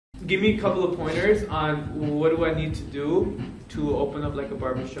give me a couple of pointers on what do I need to do to open up like a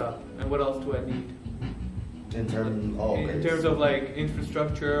barbershop, and what else do I need? In terms of like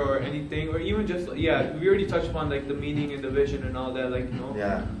infrastructure or anything, or even just we already touched upon like the meaning and the vision and all that, like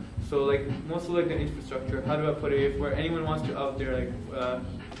Yeah. So like most of like the infrastructure, how do I put it? If where anyone wants to out there, like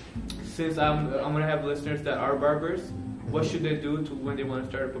since I'm gonna have listeners that are barbers, what should they do to when they want to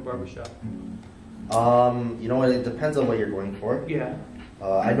start up a barbershop? You know what? It depends on what you're going for. Yeah.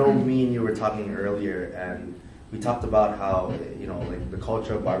 I know me and you were talking earlier, and we talked about how like the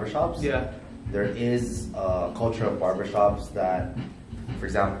culture of barbershops. Yeah. There is a culture of barbershops that, for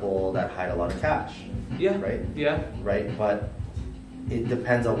example, that hide a lot of cash. Yeah. Right? Yeah. Right? But it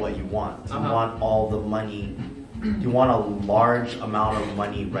depends on what you want. Do you Uh-huh. want all the money? Do you want a large amount of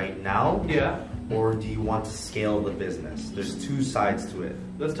money right now? Yeah. Or do you want to scale the business? There's two sides to it.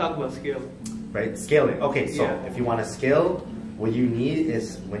 Let's talk about scale. Right? Scaling. Okay, so Yeah. if you want to scale, what you need is,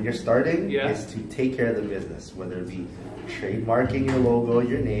 when you're starting, Yeah. is to take care of the business, whether it be trademarking your logo,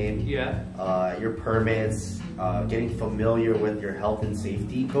 your name, Yeah. your permits, getting familiar with your health and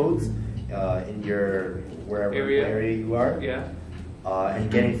safety codes in your wherever area you are, Yeah. and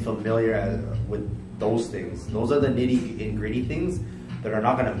getting familiar with those things. Those are the nitty and gritty things that are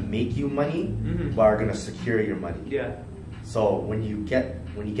not going to make you money, Mhm. but are going to secure your money. Yeah. So when you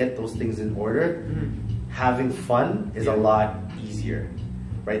get those things in order, Mhm. having fun is Yeah. a lot easier,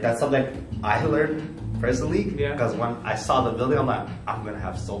 right? That's something I learned personally, Yeah. because when I saw the building, I'm like, I'm gonna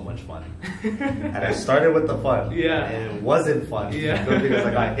have so much fun. And I started with the fun, Yeah. and it wasn't fun, Yeah. because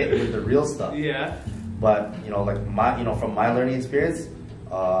I got hit with the real stuff. Yeah. But from my learning experience,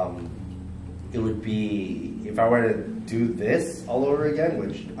 it would be, if I were to do this all over again,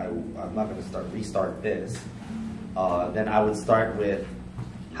 which I'm not gonna restart this, then I would start with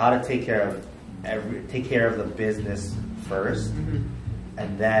how to take care of the business first, Mhm. and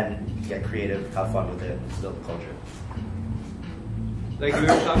then get creative, have fun with it, build the culture. Like we were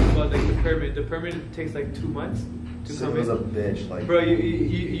talking about like the permit. The permit takes like 2 months to So come it was in. a bitch, like. Bro,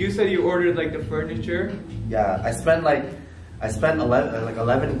 you said you ordered like the furniture. Yeah, I spent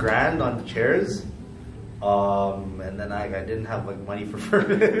 11 grand on the chairs, and then I didn't have like money for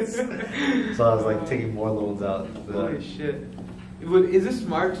permits, so I was like taking more loans out. Holy shit. Is it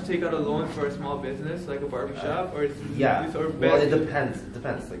smart to take out a loan for a small business like a barbershop, or Yeah. or Well, best? it depends. It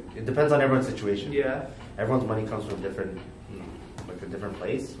depends. Like, it depends on everyone's situation. Yeah. Everyone's money comes from a different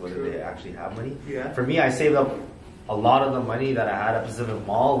place, whether True. they actually have money. Yeah. For me, I saved up a lot of the money that I had at Pacific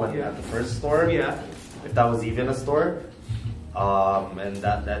Mall at the first store. Yeah. If that was even a store. And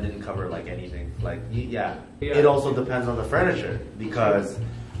that didn't cover like anything. Like, yeah. It also depends on the furniture, because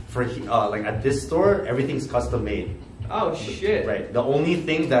for like at this store, everything's custom made. Oh shit. Right. The only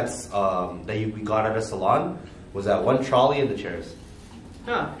thing that's we got at a salon was that one trolley and the chairs.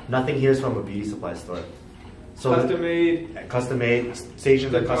 Huh. Nothing here is from a beauty supply store. So Custom made. Custom made.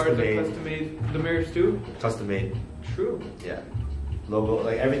 Stations are custom made. Custom made. The mirrors too. Custom made. True. Yeah. Logo,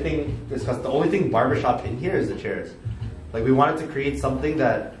 like everything is custom. The only thing barbershop in here is the chairs. Like, we wanted to create something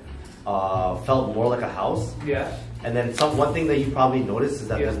that felt more like a house. Yeah. And then one thing that you probably noticed is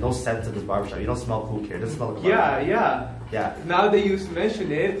that Yeah. there's no scent in this barbershop. You don't smell cool here. It doesn't smell like a barbershop. Yeah. Yeah. Now that you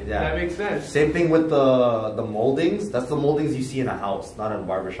mention it, Yeah. that makes sense. Same thing with the moldings. That's the moldings you see in a house, not in a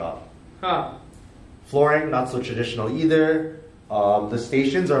barbershop. Huh. Flooring, not so traditional either. The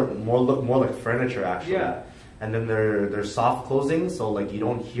stations are look more like furniture, actually. Yeah. And then they're soft closing, so like you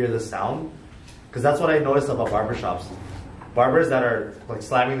don't hear the sound. Because that's what I noticed about barbershops. Barbers that are like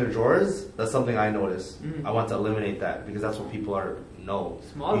slamming their drawers, that's something I notice. Mhm. I want to eliminate that, because that's what people know.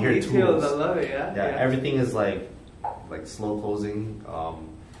 Small You hear details, tools. I love it. Yeah. Everything is like slow closing.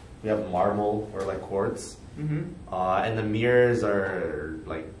 We have marble or like quartz. Mm-hmm. And the mirrors are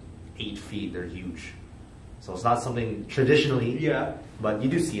like 8 feet. They're huge. So it's not something traditionally, Yeah. but you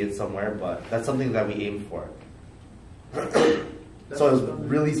do see it somewhere, but that's something that we aim for. So it's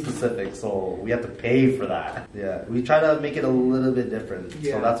really specific, so we have to pay for that. Yeah, we try to make it a little bit different.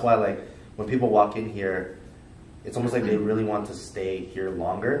 Yeah. So that's why, like, when people walk in here, it's almost like they really want to stay here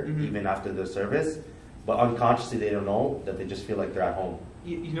longer, Mhm. even after the service. But unconsciously, they don't know that they just feel like they're at home.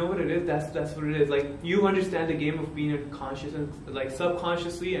 You know what it is? That's what it is. Like, you understand the game of being conscious and like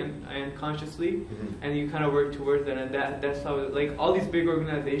subconsciously and consciously, Mhm. and you kind of work towards that. And that's how like all these big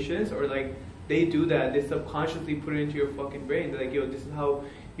organizations or like they do that. They subconsciously put it into your fucking brain. They're like, yo, this is how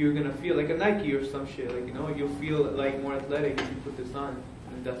you're gonna feel, like a Nike or some shit. Like, you know, you'll feel like more athletic if you put this on.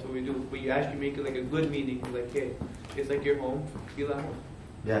 And that's what we do. But you actually make it like a good meaning. Like, hey, it's like your home. Feel at home.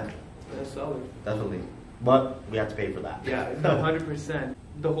 Yeah, That's solid. definitely. But we have to pay for that. Yeah, no, 100%.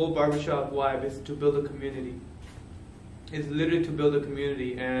 The whole barbershop vibe is to build a community. is literally to build a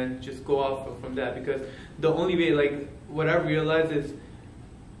community and just go off from that, because the only way, like, what I realized is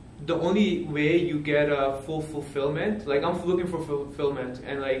the only way you get a full fulfillment, like I'm looking for fulfillment,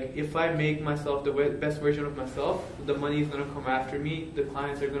 and like if I make myself the best version of myself, the money is gonna come after me. The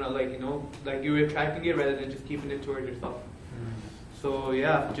clients are gonna, like, you know, like you're attracting it rather than just keeping it towards yourself. So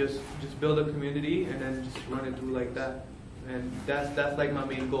yeah, just build a community and then just run it through like that, and that's like my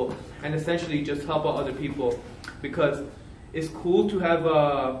main goal. And essentially just help out other people, because it's cool to have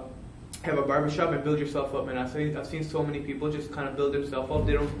a barbershop and build yourself up. And I've seen so many people just kind of build themselves up.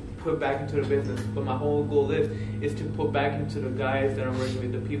 They don't put back into the business. But my whole goal is to put back into the guys that I'm working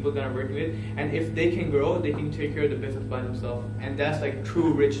with, the people that I'm working with. And if they can grow, they can take care of the business by themselves. And that's like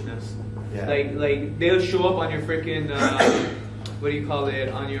true richness. Yeah. Like they'll show up on your freaking what do you call it?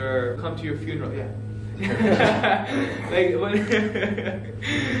 On your come to your funeral. Yeah. Like,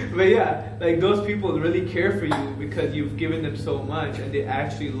 but yeah, like those people really care for you because you've given them so much, and they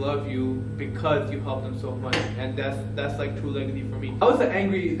actually love you because you helped them so much, and that's like true legacy for me. I was an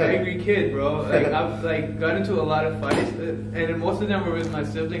angry kid, bro. Like I've like got into a lot of fights, and most of them were with my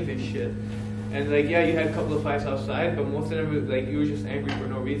siblings and shit. And like, yeah, you had a couple of fights outside, but most of them were like you were just angry for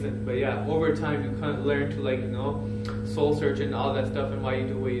no reason. But yeah, over time you kind of learn to, like, you know, soul search and all that stuff and why you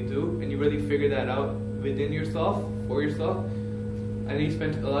do what you do, and you really figure that out within yourself, for yourself. And then you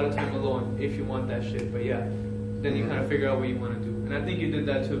spend a lot of time alone if you want that shit. But yeah, then you kind of figure out what you want to do. And I think you did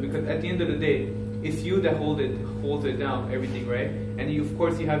that too, because at the end of the day, it's you that holds it down, everything, right? And you, of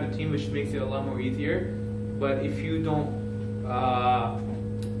course, you have the team, which makes it a lot more easier. But if you don't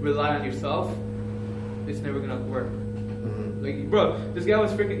rely on yourself, it's never gonna work. Like, bro, this guy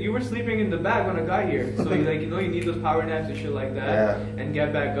was freaking. You were sleeping in the back when I got here, so you, like, you know, you need those power naps and shit like that, and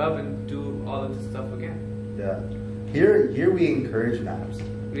get back up and do all of this stuff again. Yeah. Here we encourage naps.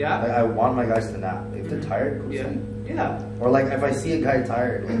 Yeah. Like, I want my guys to nap. If they're tired, go sleep. Yeah. Or like if I see a guy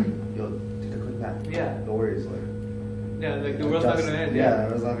tired, like, yo, take a quick nap. Yeah. No worries. Like. Yeah, like the world's not gonna end. Yeah, the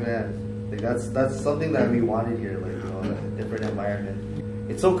world's not gonna end. Like that's something that we wanted here. Like, you know, a different environment.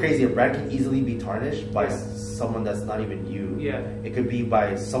 It's so crazy. A brand can easily be tarnished by someone that's not even you. Yeah. It could be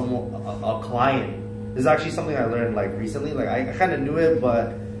by someone, a client. This is actually something I learned like recently. Like I kind of knew it,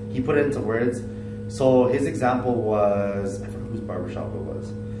 but he put it into words. So his example was, I forget whose barbershop it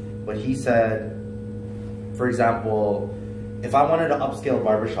was, but he said, for example, if I wanted to upscale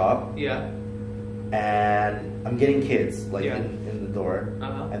barbershop, and I'm getting kids like in the door,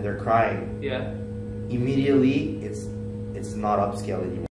 and they're crying, immediately it's not upscale anymore.